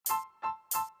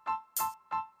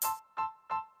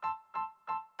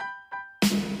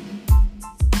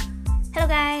Hello,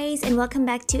 guys, and welcome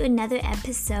back to another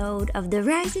episode of the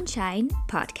Rise and Shine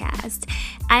podcast.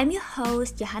 I'm your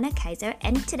host, Johanna Kaiser,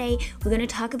 and today we're going to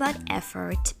talk about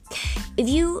effort. If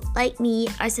you, like me,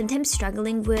 are sometimes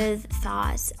struggling with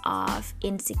thoughts of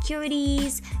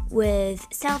insecurities, with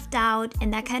self-doubt,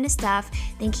 and that kind of stuff,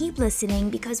 then keep listening,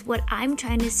 because what I'm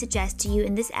trying to suggest to you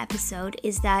in this episode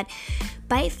is that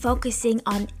by focusing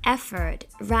on effort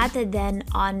rather than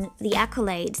on the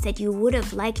accolades that you would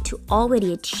have liked to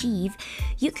already achieve,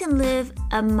 you can live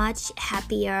a much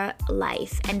happier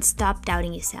life and stop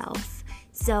doubting yourself.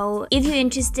 So if you're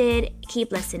interested,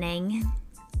 keep listening.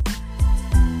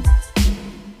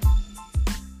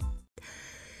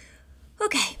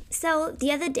 Okay, so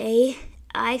the other day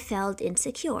I felt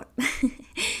insecure.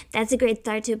 That's a great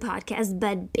start to a podcast,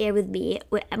 but bear with me.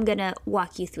 I'm gonna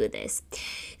walk you through this.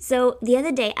 So the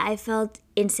other day I felt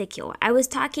insecure. I was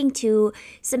talking to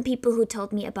some people who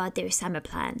told me about their summer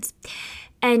plans.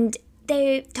 And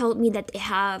they told me that they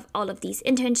have all of these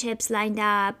internships lined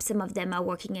up. Some of them are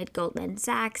working at Goldman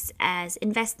Sachs as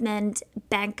investment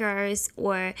bankers,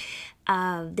 or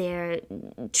they're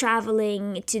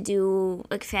traveling to do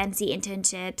like fancy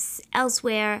internships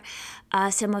elsewhere.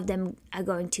 Some of them are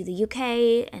going to the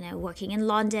UK and are working in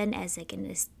London as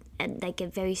like a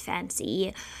very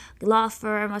fancy law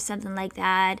firm or something like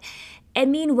that.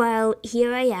 And meanwhile,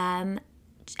 here I am,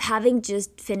 having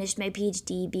just finished my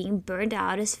PhD, being burned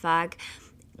out as fuck,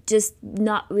 just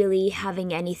not really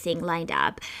having anything lined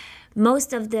up.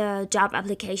 Most of the job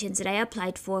applications that I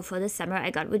applied for the summer, I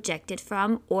got rejected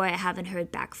from, or I haven't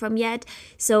heard back from yet.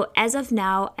 So as of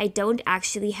now, I don't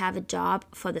actually have a job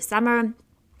for the summer,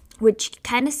 which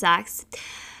kind of sucks.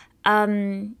 So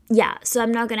I'm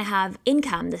not gonna have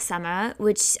income this summer,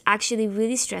 which actually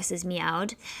really stresses me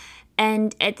out.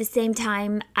 And at the same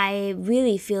time, I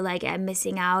really feel like I'm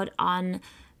missing out on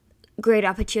great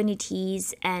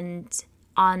opportunities and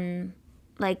on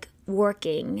like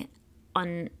working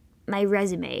on my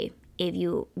resume, if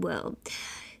you will.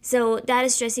 So that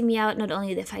is stressing me out, not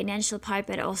only the financial part,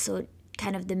 but also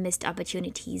kind of the missed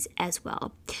opportunities as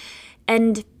well.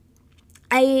 And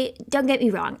don't get me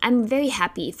wrong, I'm very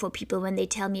happy for people when they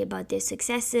tell me about their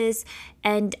successes,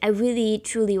 and I really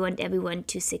truly want everyone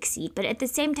to succeed. But at the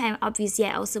same time, obviously,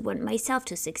 I also want myself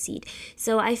to succeed.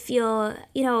 So I feel,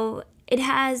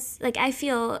 I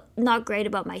feel not great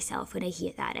about myself when I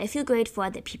hear that. I feel great for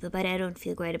other people, but I don't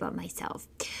feel great about myself.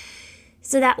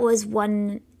 So that was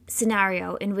one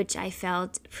scenario in which I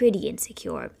felt pretty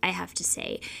insecure, I have to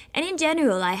say. And in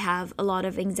general, I have a lot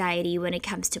of anxiety when it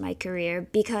comes to my career,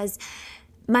 because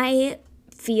my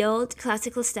field,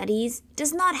 classical studies,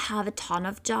 does not have a ton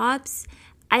of jobs.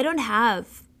 I don't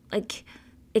have like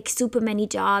super many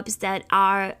jobs that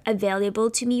are available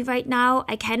to me right now.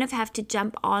 I kind of have to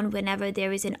jump on whenever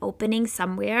there is an opening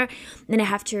somewhere. Then I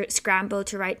have to scramble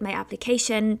to write my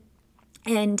application.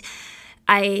 And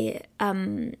I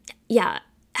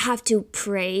have to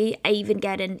pray I even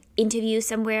get an interview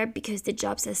somewhere, because the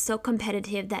jobs are so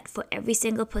competitive that for every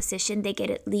single position they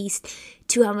get at least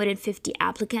 250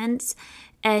 applicants,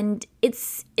 and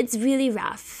it's really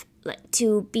rough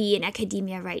to be in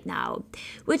academia right now,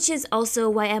 which is also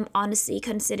why I'm honestly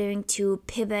considering to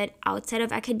pivot outside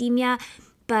of academia,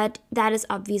 but that is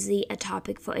obviously a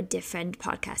topic for a different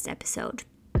podcast episode.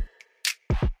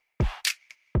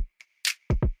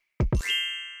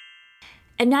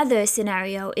 Another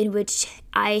scenario in which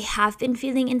I have been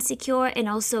feeling insecure, and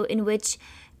also in which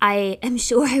I am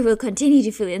sure I will continue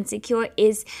to feel insecure,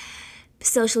 is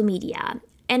social media.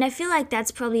 And I feel like that's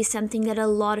probably something that a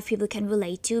lot of people can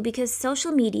relate to, because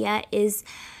social media is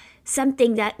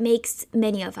something that makes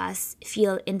many of us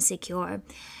feel insecure.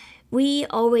 We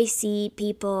always see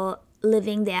people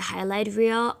living their highlight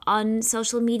reel on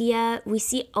social media. We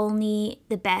see only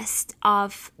the best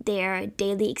of their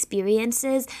daily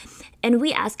experiences, and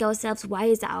we ask ourselves, why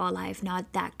is our life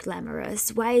not that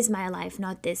glamorous? Why is my life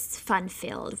not this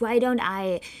fun-filled? Why don't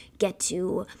I get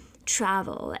to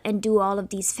travel and do all of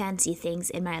these fancy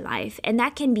things in my life? And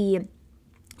that can be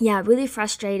really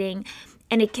frustrating,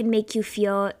 and it can make you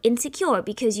feel insecure,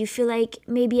 because you feel like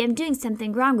maybe I'm doing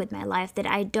something wrong with my life, that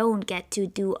I don't get to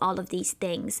do all of these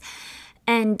things.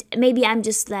 And maybe I'm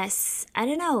just less, I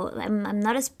don't know, I'm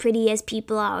not as pretty as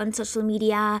people are on social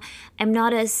media. I'm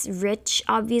not as rich,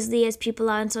 obviously, as people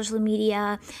are on social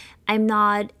media. I'm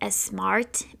not as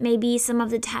smart, maybe, some of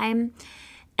the time.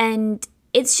 And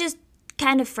it's just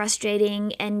kind of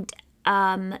frustrating, and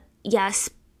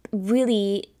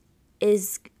really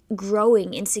is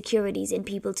growing insecurities in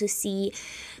people to see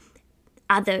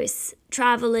others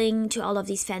traveling to all of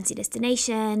these fancy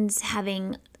destinations,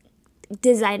 having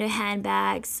designer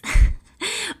handbags,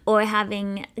 or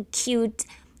having cute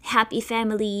happy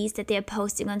families that they're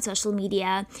posting on social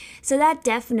media. So that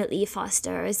definitely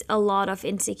fosters a lot of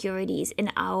insecurities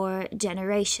in our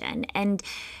generation. And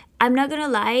I'm not gonna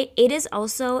lie, it is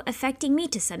also affecting me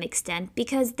to some extent,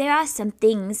 because there are some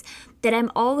things that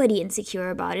I'm already insecure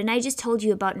about. And I just told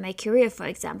you about my career, for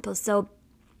example. So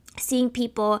seeing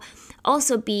people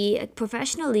also be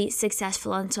professionally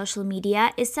successful on social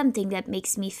media is something that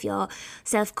makes me feel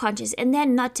self-conscious. And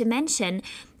then, not to mention,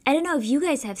 I don't know if you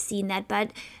guys have seen that,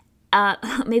 but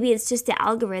maybe it's just the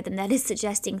algorithm that is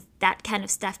suggesting that kind of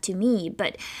stuff to me.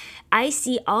 But I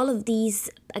see all of these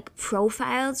like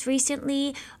profiles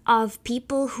recently of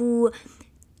people who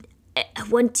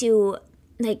want to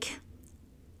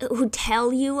who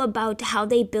tell you about how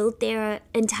they built their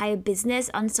entire business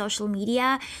on social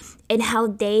media and how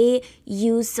they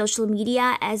use social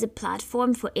media as a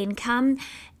platform for income,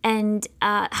 and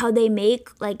how they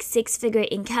make like 6-figure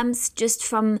incomes just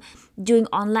from doing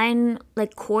online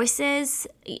like courses,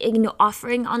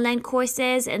 offering online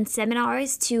courses and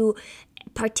seminars to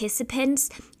participants,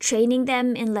 training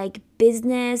them in like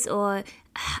business or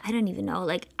I don't even know,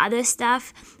 like other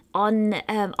stuff on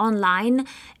online,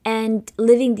 and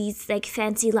living these like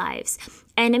fancy lives.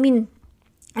 And I mean,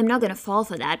 I'm not gonna fall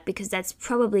for that because that's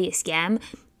probably a scam.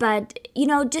 But,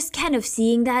 just kind of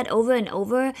seeing that over and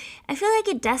over, I feel like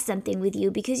it does something with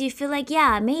you, because you feel like,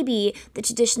 yeah, maybe the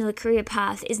traditional career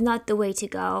path is not the way to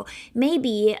go.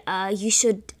 Maybe you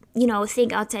should,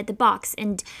 think outside the box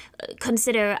and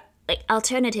consider like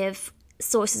alternative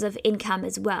sources of income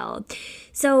as well.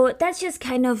 So that's just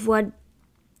kind of what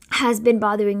has been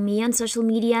bothering me on social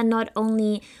media, not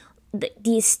only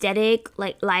the aesthetic,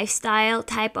 like lifestyle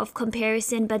type of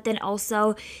comparison, but then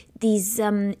also these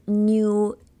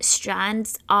new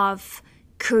strands of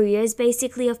careers,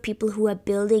 basically, of people who are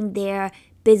building their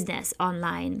business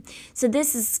online. So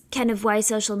this is kind of why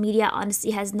social media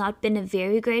honestly has not been a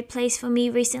very great place for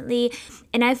me recently.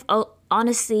 And I've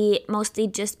honestly mostly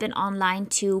just been online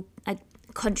to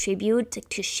contribute,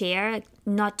 to share,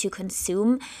 not to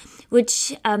consume,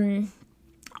 which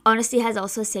honestly has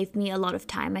also saved me a lot of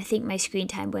time. I think my screen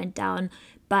time went down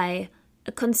by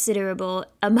a considerable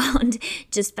amount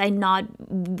just by not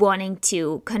wanting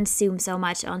to consume so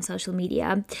much on social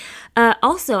media.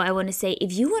 Also, I want to say,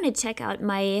 if you want to check out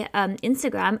my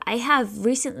Instagram, I have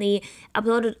recently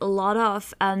uploaded a lot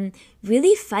of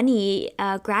really funny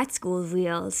grad school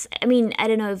reels. I mean, I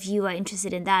don't know if you are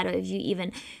interested in that or if you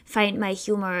even find my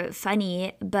humor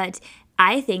funny, but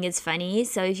I think it's funny.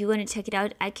 So if you want to check it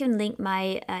out, I can link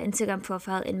my Instagram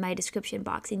profile in my description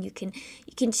box, and you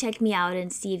can check me out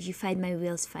and see if you find my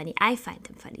reels funny. I find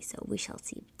them funny, so we shall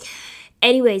see.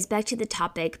 Anyways, back to the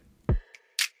topic.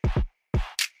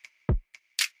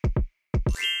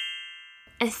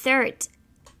 A third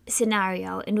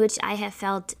scenario in which I have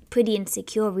felt pretty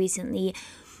insecure recently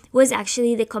was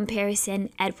actually the comparison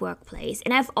at workplace.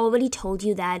 And I've already told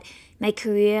you that my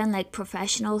career and like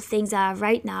professional things are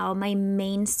right now my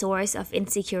main source of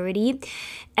insecurity.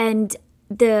 And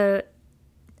the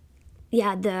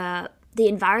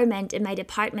environment in my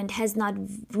department has not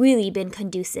really been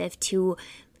conducive to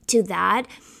that.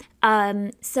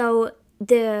 So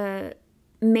the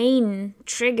main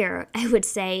trigger, I would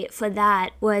say, for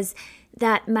that was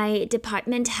that my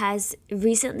department has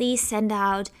recently sent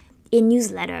out a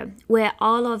newsletter where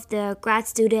all of the grad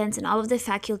students and all of the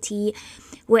faculty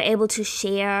were able to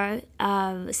share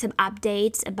some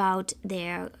updates about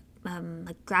their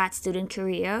grad student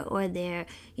career, or their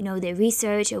their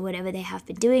research or whatever they have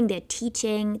been doing, their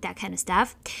teaching, that kind of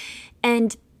stuff.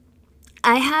 And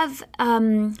I have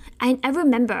I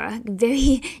remember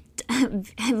very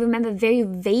I remember very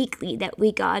vaguely that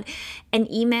we got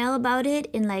an email about it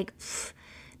in like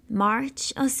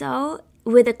March or so,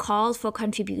 with a call for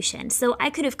contribution. So I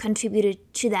could have contributed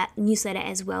to that newsletter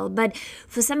as well, but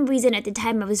for some reason at the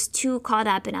time I was too caught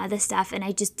up in other stuff, and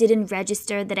I just didn't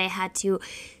register that I had to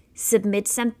submit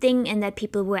something and that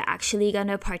people were actually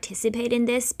gonna participate in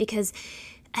this, because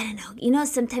I don't know,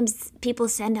 sometimes people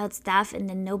send out stuff and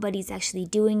then nobody's actually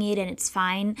doing it, and it's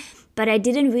fine. But I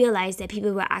didn't realize that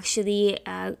people were actually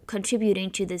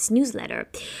contributing to this newsletter.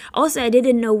 Also, I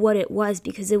didn't know what it was,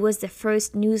 because it was the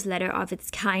first newsletter of its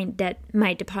kind that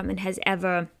my department has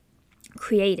ever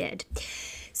created.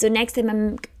 So next time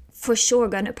I'm for sure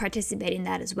going to participate in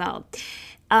that as well.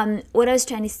 What I was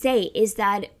trying to say is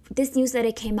that this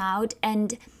newsletter came out,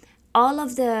 and all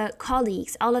of the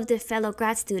colleagues, all of the fellow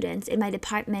grad students in my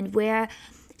department were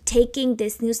taking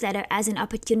this newsletter as an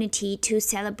opportunity to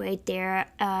celebrate their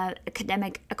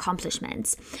academic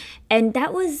accomplishments. And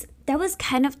that was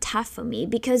kind of tough for me,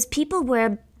 because people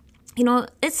were,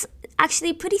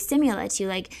 actually pretty similar to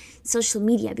like social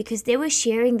media, because they were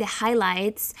sharing the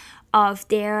highlights of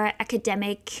their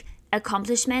academic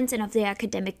accomplishments and of their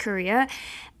academic career.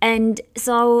 And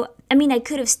so, I mean, I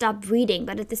could have stopped reading,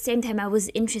 but at the same time, I was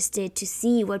interested to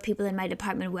see what people in my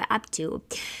department were up to.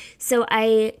 So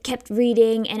I kept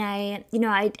reading, and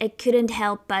I couldn't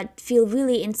help but feel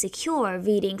really insecure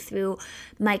reading through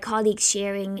my colleagues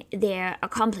sharing their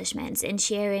accomplishments and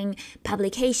sharing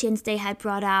publications they had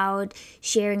brought out,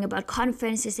 sharing about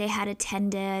conferences they had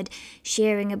attended,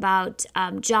 sharing about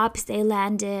jobs they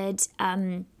landed,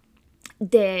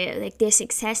 their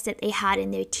success that they had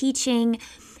in their teaching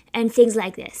and things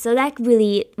like this. So that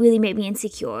really made me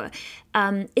insecure,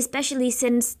 especially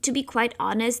since, to be quite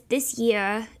honest, this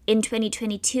year in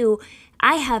 2022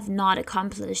 I have not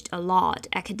accomplished a lot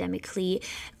academically.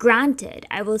 Granted,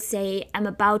 I will say I'm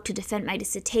about to defend my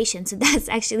dissertation, so that's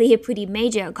actually a pretty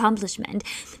major accomplishment,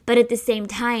 but at the same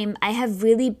time I have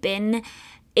really been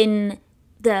in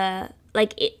the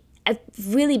I've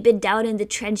really been down in the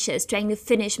trenches trying to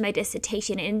finish my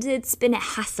dissertation, and it's been a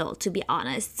hassle, to be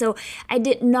honest. So I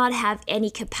did not have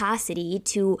any capacity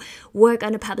to work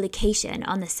on a publication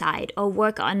on the side, or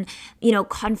work on,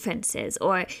 conferences,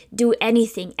 or do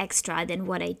anything extra than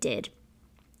what I did.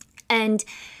 And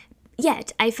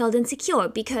yet I felt insecure,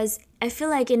 because I feel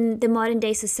like in the modern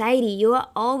day society, you are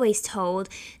always told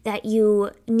that you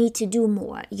need to do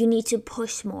more, you need to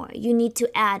push more, you need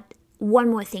to add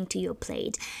one more thing to your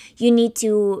plate. You need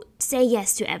to say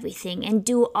yes to everything and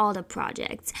do all the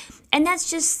projects. And that's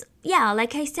just,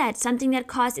 like I said, something that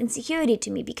caused insecurity to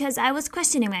me, because I was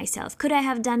questioning myself. Could I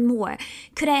have done more?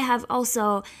 Could I have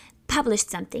also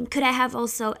published something? Could I have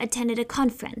also attended a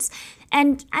conference?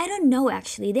 And I don't know,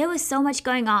 actually. There was so much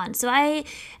going on. So I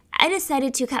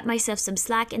decided to cut myself some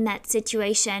slack in that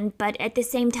situation, but at the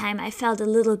same time, I felt a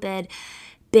little bit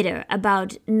bitter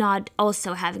about not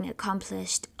also having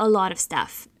accomplished a lot of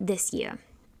stuff this year.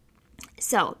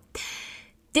 So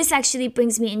this actually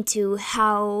brings me into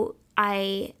how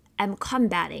I am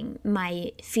combating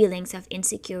my feelings of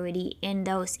insecurity in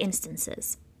those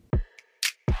instances.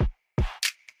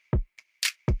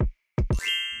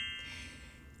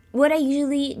 What I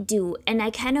usually do, and I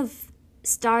kind of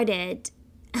started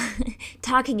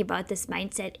talking about this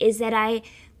mindset, is that I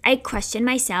question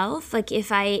myself. Like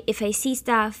if I see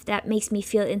stuff that makes me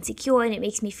feel insecure and it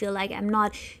makes me feel like I'm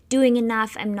not doing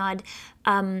enough, I'm not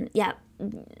I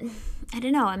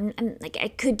don't know, I'm like I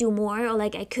could do more, or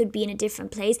like I could be in a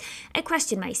different place. I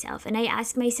question myself and I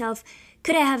ask myself,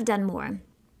 could I have done more?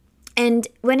 And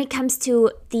when it comes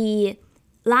to the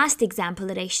last example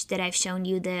that I've shown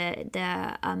you,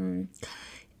 the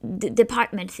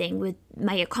department thing with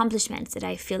my accomplishments that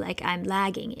I feel like I'm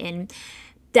lagging in,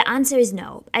 the answer is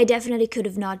no. I definitely could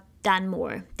have not done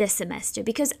more this semester,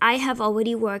 because I have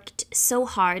already worked so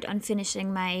hard on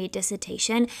finishing my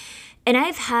dissertation, and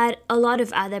I've had a lot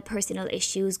of other personal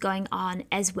issues going on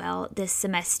as well this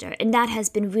semester, and that has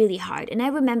been really hard. And I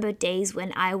remember days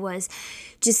when I was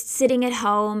just sitting at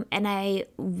home and I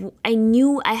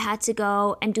knew I had to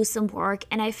go and do some work,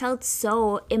 and I felt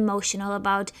so emotional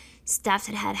about stuff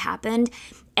that had happened.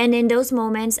 And in those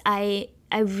moments, I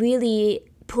really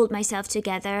pulled myself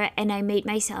together, and I made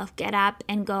myself get up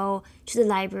and go to the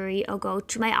library or go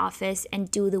to my office and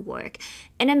do the work.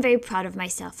 And I'm very proud of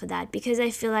myself for that, because I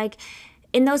feel like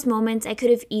in those moments I could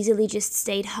have easily just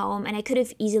stayed home and I could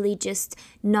have easily just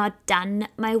not done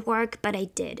my work, but I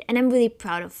did. And I'm really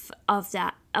proud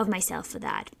of myself for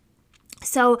that.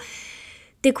 So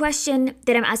the question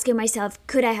that I'm asking myself,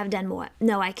 could I have done more?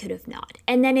 No, I could have not.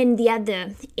 And then in the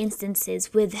other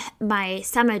instances with my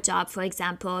summer job, for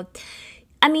example,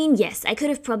 I mean, yes, I could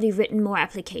have probably written more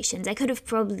applications. I could have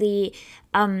probably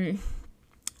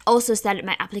also started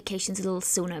my applications a little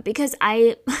sooner, because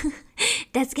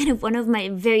that's kind of one of my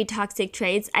very toxic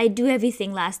traits. I do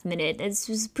everything last minute. It's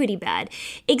just pretty bad.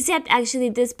 Except actually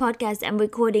this podcast I'm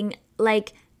recording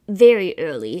like very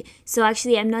early. So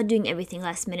actually I'm not doing everything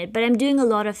last minute, but I'm doing a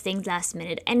lot of things last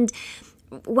minute. And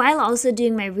while also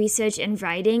doing my research and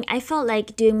writing, I felt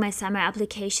like doing my summer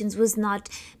applications was not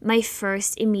my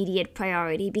first immediate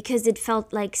priority, because it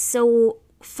felt like so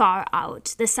far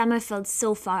out. The summer felt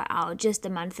so far out just a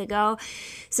month ago.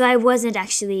 So I wasn't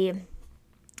actually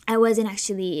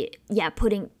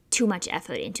putting too much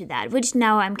effort into that, which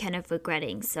now I'm kind of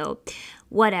regretting. So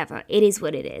whatever, it is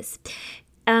what it is.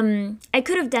 I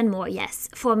could have done more, yes,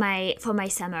 for my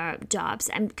summer jobs.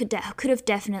 I could have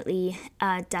definitely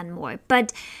done more.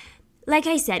 But like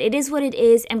I said, it is what it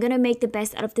is. I'm going to make the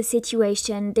best out of the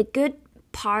situation. The good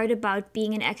part about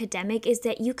being an academic is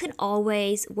that you can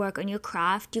always work on your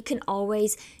craft. You can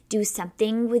always do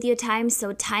something with your time.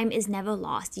 So time is never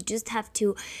lost. You just have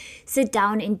to sit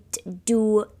down and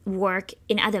do work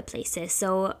in other places.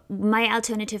 So my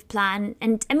alternative plan,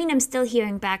 and I mean, I'm still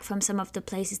hearing back from some of the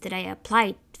places that I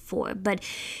applied for, but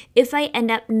if I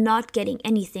end up not getting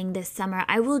anything this summer,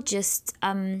 I will just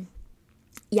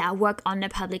work on a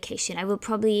publication. I've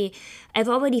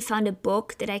already found a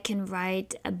book that I can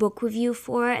write a book review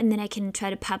for, and then I can try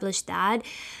to publish that.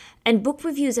 And book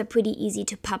reviews are pretty easy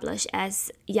to publish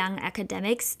as young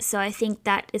academics, so I think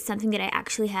that is something that I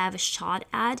actually have a shot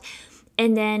at.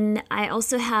 And then I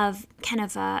also have kind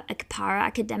of a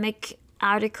para-academic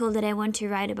article that I want to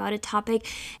write about a topic.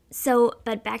 So,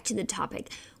 but back to the topic.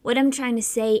 What I'm trying to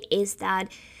say is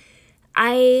that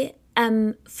I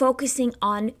focusing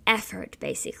on effort,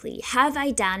 basically. Have I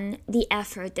done the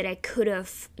effort that I could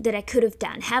have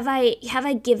done? Have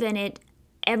I given it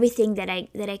everything that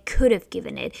I could have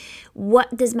given it?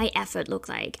 What does my effort look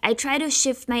like? I try to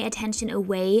shift my attention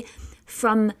away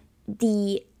from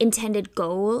the intended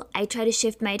goal. I try to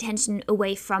shift my attention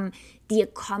away from the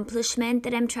accomplishment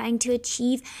that I'm trying to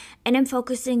achieve, and I'm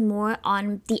focusing more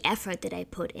on the effort that I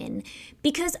put in.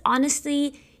 Because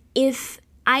honestly, if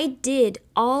I did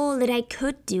all that I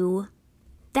could do,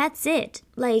 that's it.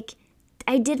 Like,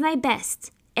 I did my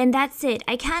best, and that's it.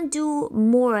 I can't do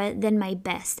more than my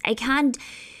best. I can't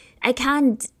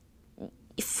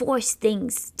force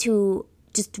things to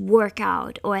just work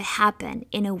out or happen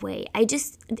in a way.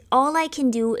 All I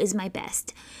can do is my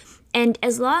best. And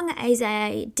as long as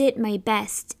I did my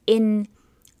best in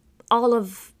all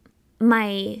of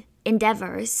my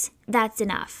endeavors, that's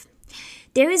enough.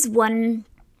 There is one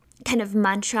kind of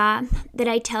mantra that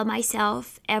I tell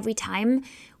myself every time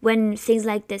when things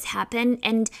like this happen,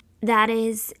 and that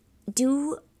is,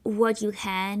 do what you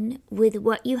can with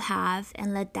what you have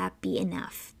and let that be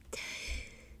enough.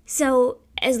 So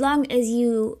as long as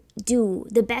you do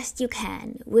the best you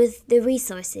can with the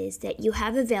resources that you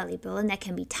have available, and that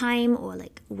can be time or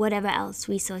like whatever else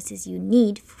resources you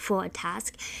need for a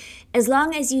task, as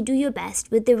long as you do your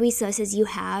best with the resources you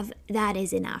have, that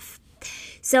is enough.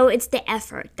 So it's the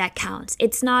effort that counts.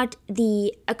 It's not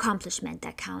the accomplishment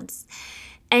that counts.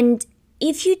 And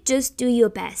if you just do your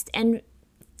best and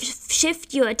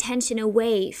shift your attention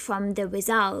away from the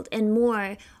result and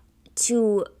more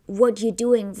to what you're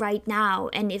doing right now,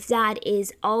 and if that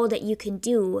is all that you can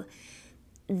do,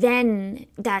 then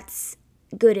that's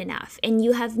good enough. And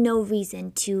you have no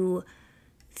reason to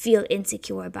feel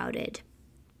insecure about it.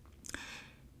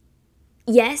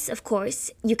 Yes, of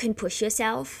course, you can push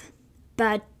yourself,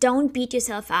 but don't beat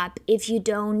yourself up if you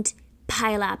don't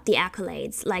pile up the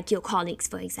accolades, like your colleagues,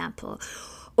 for example,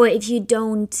 or if you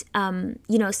don't,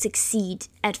 succeed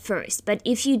at first. But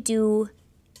if you do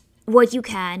what you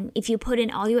can, if you put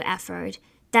in all your effort,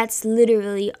 that's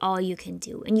literally all you can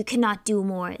do. And you cannot do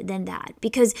more than that,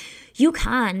 because you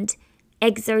can't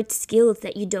exert skills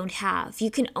that you don't have. You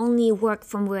can only work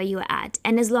from where you're at.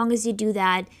 And as long as you do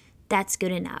that, that's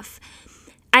good enough.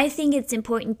 I think it's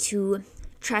important to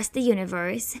trust the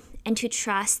universe and to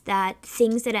trust that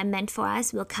things that are meant for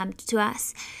us will come to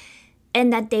us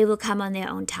and that they will come on their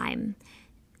own time.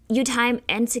 Your time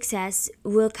and success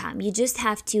will come. You just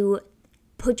have to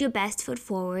put your best foot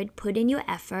forward, put in your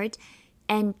effort,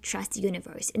 and trust the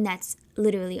universe. And that's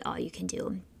literally all you can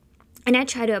do. And I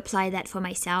try to apply that for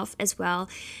myself as well.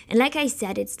 And like I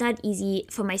said, it's not easy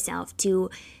for myself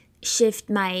to shift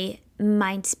my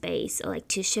mind space, or like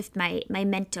to shift my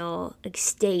mental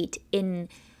state in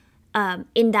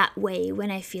that way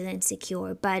when I feel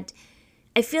insecure. But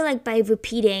I feel like by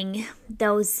repeating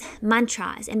those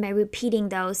mantras and by repeating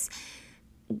those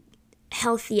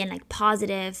healthy and like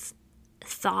positive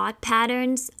thought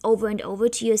patterns over and over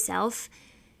to yourself,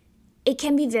 it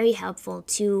can be very helpful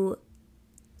to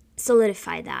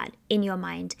solidify that in your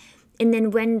mind. And then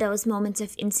when those moments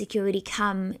of insecurity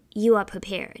come, you are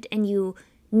prepared and you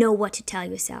know what to tell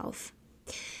yourself.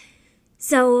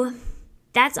 So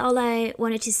that's all I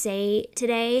wanted to say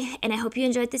today, and I hope you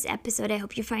enjoyed this episode. I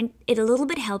hope you find it a little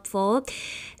bit helpful.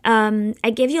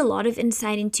 I gave you a lot of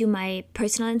insight into my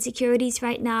personal insecurities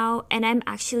right now, and I'm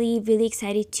actually really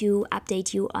excited to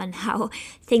update you on how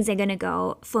things are gonna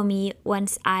go for me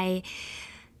once I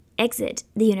exit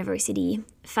the university,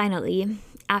 finally,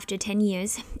 after 10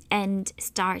 years, and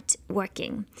start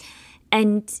working.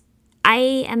 And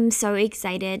I am so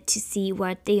excited to see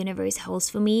what the universe holds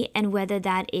for me, and whether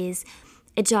that is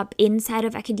a job inside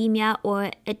of academia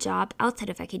or a job outside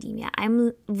of academia.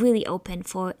 I'm really open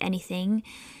for anything.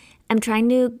 I'm trying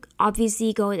to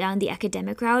obviously go down the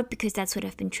academic route because that's what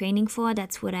I've been training for.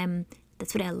 That's what I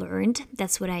learned.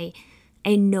 That's what I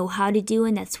I know how to do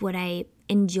and that's what I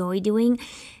enjoy doing.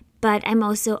 But I'm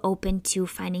also open to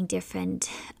finding different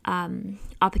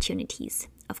opportunities,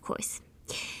 of course.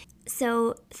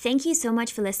 So thank you so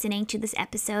much for listening to this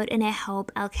episode, and I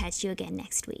hope I'll catch you again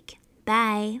next week.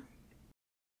 Bye.